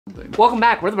Welcome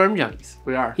back. We're the Bourbon Junkies.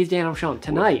 We are. He's Dan O'Shawn.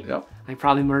 Tonight, Yep. I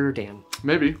probably murder Dan.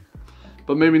 Maybe.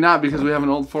 But maybe not, because we have an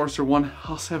Old Forester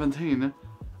 117,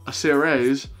 a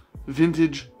Ceres,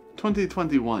 vintage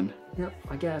 2021. Yep,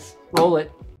 I guess. Roll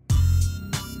it.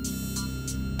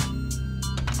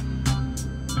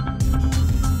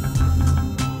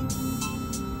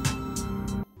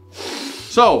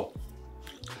 So,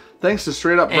 thanks to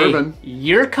Straight Up Bourbon.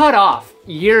 You're cut off.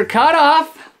 You're cut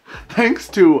off. Thanks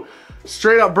to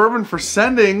Straight Up Bourbon for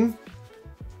sending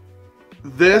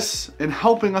this and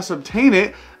helping us obtain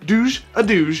it. Douche, a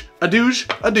douche, a douche,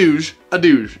 a douche, a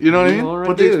douche. You know what I mean?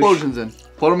 Put the explosions in.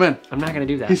 Put them in. I'm not gonna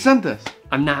do that. He sent this.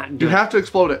 I'm not doing You have to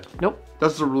explode it. Nope.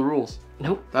 That's the rules.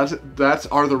 Nope. That's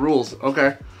are the rules.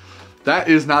 Okay. That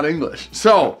is not English.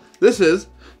 So, this is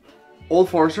Old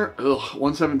Forester,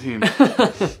 117.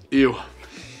 Ew.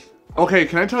 Okay,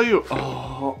 can I tell you,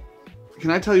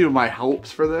 my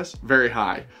hopes for this? Very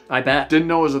high. I bet. Didn't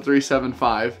know it was a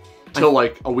 375 till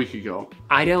like a week ago.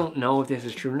 I don't know if this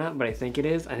is true or not, but I think it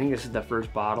is. I think this is the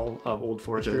first bottle of Old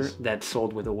Forester that's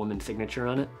sold with a woman's signature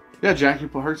on it. Yeah, Jackie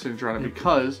put her signature on it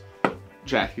because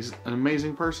Jackie's an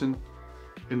amazing person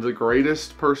and the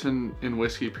greatest person in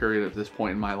whiskey, period, at this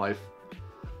point in my life.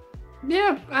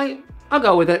 Yeah, I'll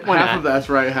go with it. Why half not? of that's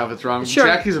right, half it's wrong. Sure.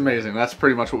 Jackie's amazing. That's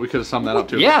pretty much what we could have summed that up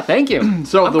to. Yeah, thank you.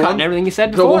 So I'm cutting everything you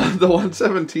said before. The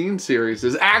 117 series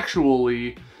is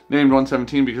actually named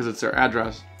 117 because it's their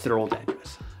address. It's their old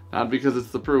address. Not because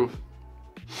it's the proof.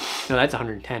 No, that's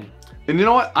 110. And you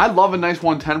know what? I love a nice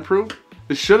 110 proof.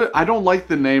 I don't like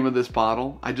the name of this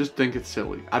bottle. I just think it's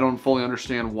silly. I don't fully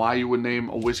understand why you would name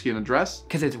a whiskey an address.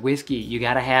 Because it's whiskey. You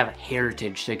gotta have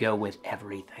heritage to go with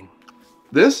everything.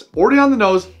 This, already on the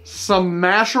nose, some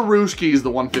Masharooskies, the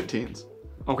 115s.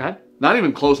 Okay. Not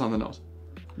even close on the nose.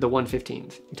 The 115s.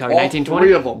 You talking All 1920?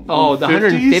 three of them. Oh, the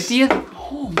 150th?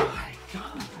 Oh my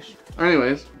gosh.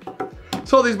 Anyways,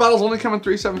 so these bottles only come in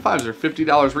 375s. They're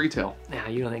 $50 retail. Now,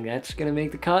 you don't think that's gonna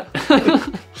make the cut?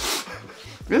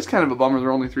 It's kind of a bummer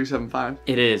they're only 375.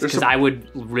 It is, because I would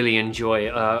really enjoy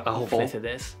a whole fifth of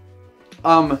this.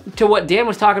 To what Dan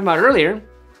was talking about earlier,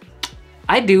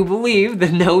 I do believe the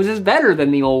nose is better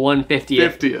than the old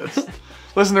 150th. 50th.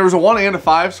 Listen, there was a 1 and a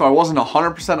 5, so I wasn't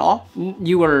 100% off.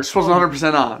 You were... This wasn't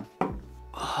 100% on.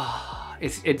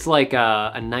 It's like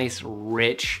a nice,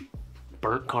 rich,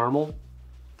 burnt caramel.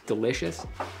 Delicious.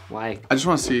 Why? I just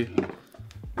want to see.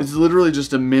 It's literally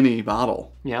just a mini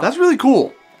bottle. Yeah. That's really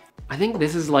cool. I think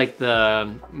this is like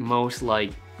the most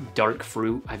like dark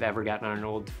fruit I've ever gotten on an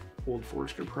Old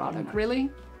Forester product, really.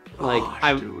 Like,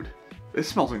 gosh, dude. It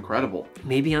smells incredible.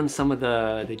 Maybe on some of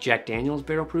the Jack Daniel's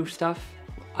barrel proof stuff,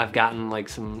 I've gotten like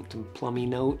some plummy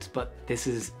notes, but this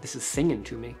is singing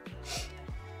to me.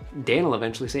 Dan will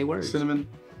eventually say words. Cinnamon.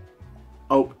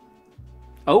 Oak.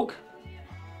 Oak?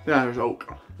 Yeah, there's oak.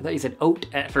 I thought you said oat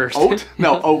at first. Oat?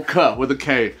 No, oak with a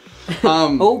K.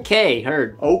 Okay,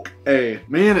 heard. Oak A.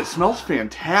 Man, it smells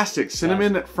fantastic.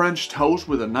 Cinnamon French toast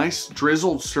with a nice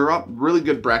drizzled syrup. Really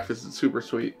good breakfast. It's super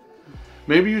sweet.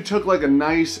 Maybe you took like a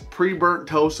nice pre-burnt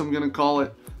toast, I'm gonna call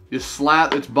it. It's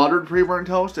buttered pre-burnt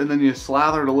toast, and then you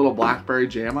slathered a little blackberry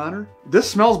jam on her. This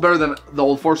smells better than the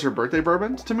Old Forester birthday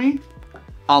bourbons to me,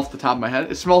 off the top of my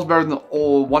head. It smells better than the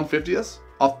old 150s,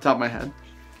 off the top of my head.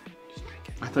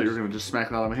 I thought you were gonna just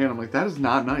smack it out of my hand. I'm like, that is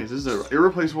not nice. This is an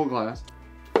irreplaceable glass.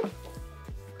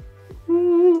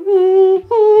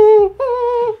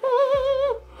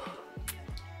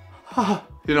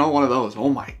 You know, one of those. Oh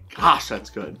my gosh, that's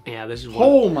good. Yeah, this is one.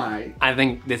 Oh my. I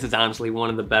think this is honestly one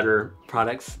of the better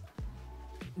products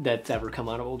that's ever come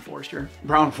out of Old Forester.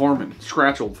 Brown-Forman,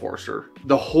 Scratch Old Forester,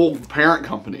 the whole parent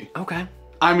company. Okay.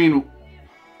 I mean,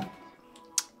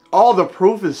 all the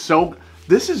proof is so...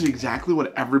 This is exactly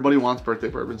what everybody wants birthday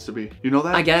bourbons to be. You know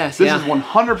that? I guess, This is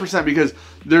 100% because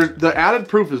the added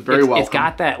proof is very welcome. It's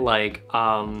got that like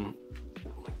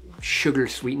sugar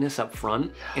sweetness up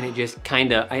front, and it just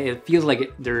kind of, it feels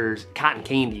like there's cotton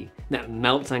candy that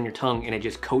melts on your tongue and it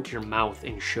just coats your mouth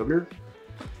in sugar.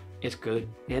 It's good.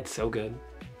 It's so good.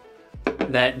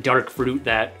 That dark fruit,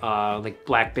 that like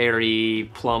blackberry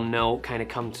plum note kind of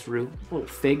comes through. A little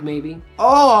fig maybe.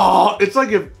 Oh, it's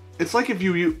like if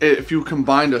you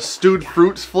combined a stewed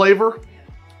fruits flavor,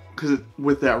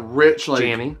 with that rich, like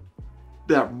jammy,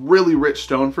 that really rich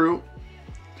stone fruit,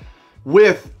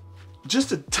 with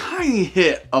just a tiny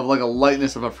hit of like a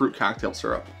lightness of a fruit cocktail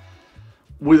syrup.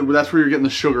 That's where you're getting the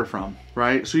sugar from,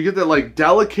 right? So you get that like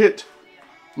delicate,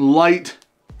 light,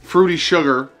 fruity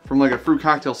sugar from like a fruit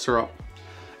cocktail syrup,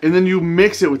 and then you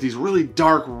mix it with these really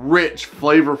dark, rich,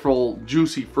 flavorful,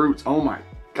 juicy fruits. Oh my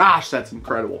gosh, that's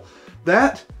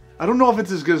I don't know if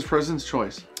it's as good as President's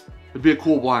Choice. It'd be a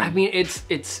cool blend. I mean,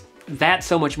 that's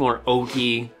so much more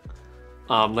oaky.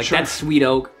 Like Sure. that's sweet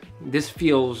oak. This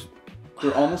feels,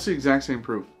 They're almost the exact same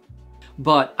proof.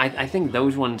 but I think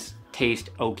those ones taste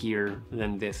oakier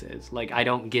than this is. Like I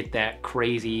don't get that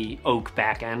crazy oak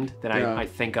back end that Yeah. I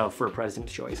think of for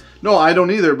President's Choice. No, I don't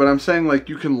either, but I'm saying like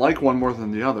you can like one more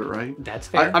than the other, right? That's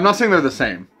fair. I'm not saying they're the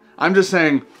same. I'm just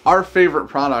saying our favorite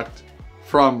product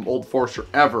from Old Forester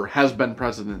ever has been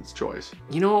President's Choice.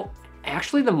 You know,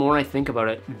 actually the more I think about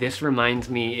it, this reminds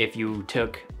me if you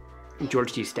took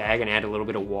George T. Stagg and add a little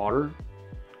bit of water.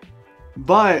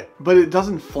 But it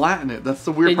doesn't flatten it. That's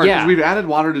the weird part. Yeah. Because we've added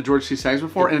water to George T. Staggs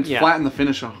before, and it's Yeah. flattened the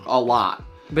finish a lot.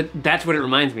 But that's what it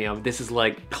reminds me of. This is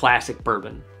like classic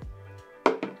bourbon.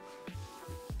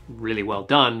 Really well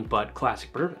done, but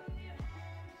classic bourbon.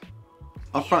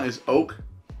 Up front is oak.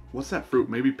 What's that fruit?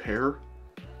 Maybe pear?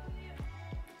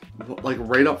 Like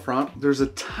right up front, there's a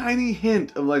tiny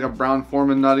hint of like a brown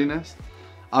Foreman nuttiness.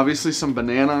 Obviously some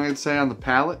banana, I'd say, on the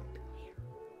palate.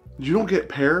 You don't get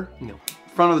pear? No.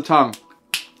 Front of the tongue.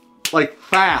 Like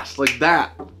fast, like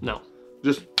that. No.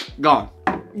 Just gone.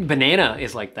 Banana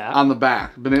is like that. On the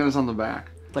back. Banana's on the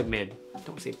back. Like mid.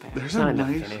 Don't say fast. There's It's not a enough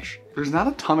nice, finish. there's not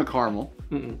a ton of caramel.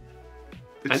 Mm-mm.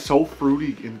 It's so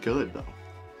fruity and good though.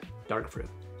 Dark fruit.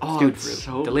 Oh, Stewed it's fruit.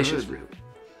 so Delicious good. fruit.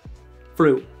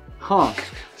 Fruit. Huh.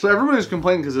 So everybody's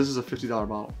complaining because this is a $50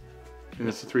 bottle. And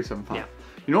it's a 375. Yeah.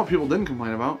 You know what people didn't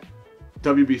complain about?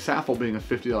 WB Saffel being a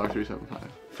 $50 375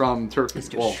 from Turkey. It's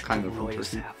just Well, kind of from Roy Turkey.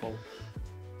 Saffel.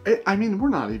 I mean,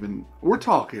 we're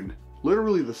talking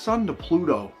literally the sun to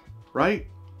Pluto, right?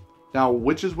 Now,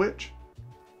 which is which?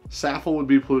 Saffel would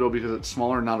be Pluto because it's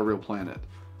smaller, not a real planet.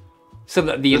 So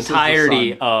the This is the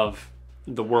entirety sun. of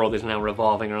the world is now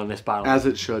revolving around this bottle. As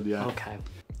it should, yeah. Okay.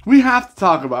 We have to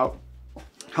talk about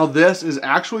how this is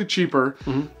actually cheaper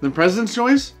than President's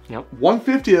Choice, Yep.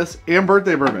 150th, and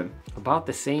Birthday Bourbon. About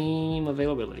the same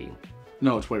availability.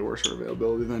 No, it's way worse for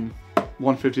availability than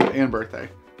 150th and Birthday.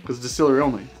 Because it's distillery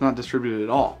only. It's not distributed at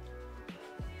all.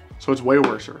 So it's way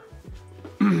worser.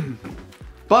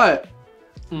 But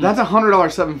that's $100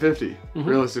 $750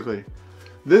 realistically.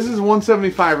 This is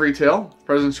 $175 retail,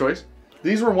 President's Choice.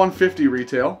 These were $150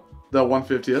 retail, the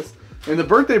 150th. And the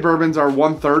Birthday Bourbons are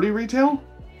 $130 retail.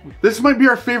 This might be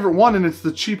our favorite one, and it's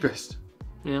the cheapest.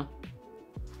 Yeah.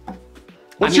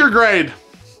 What's your grade?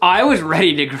 I was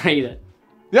ready to grade it.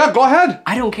 Yeah, go ahead.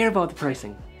 I don't care about the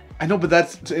pricing. I know, but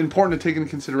that's important to take into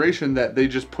consideration that they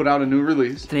just put out a new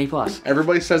release. It's an A+.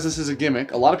 Everybody says this is a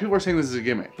gimmick. A lot of people are saying this is a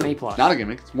gimmick. An A+. Not a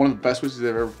gimmick. It's one of the best whiskeys they've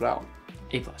ever put out.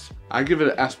 A+. I give it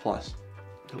an S+,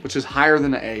 which is higher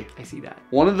than an A. I see that.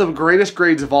 One of the greatest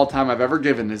grades of all time I've ever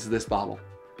given is this bottle.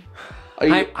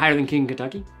 Higher than King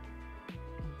Kentucky?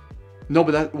 No,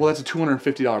 but that's a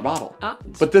 $250 bottle.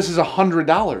 But But this is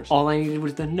 $100. all I needed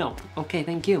was the no. Okay,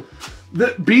 thank you.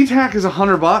 The BTAC is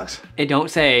 $100. It don't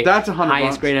say That's $100.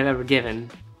 highest grade I've ever given.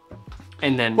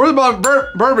 And then We're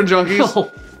the Bourbon Junkies.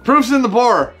 No. Proof's in the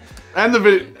pour. And the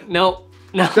video.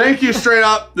 no. Thank you, straight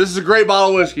up. This is a great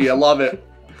bottle of whiskey. I love it.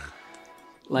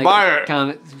 Like, Buy it.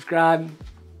 comment, subscribe.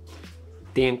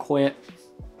 Damn quit.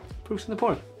 Proofs in the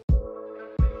pour.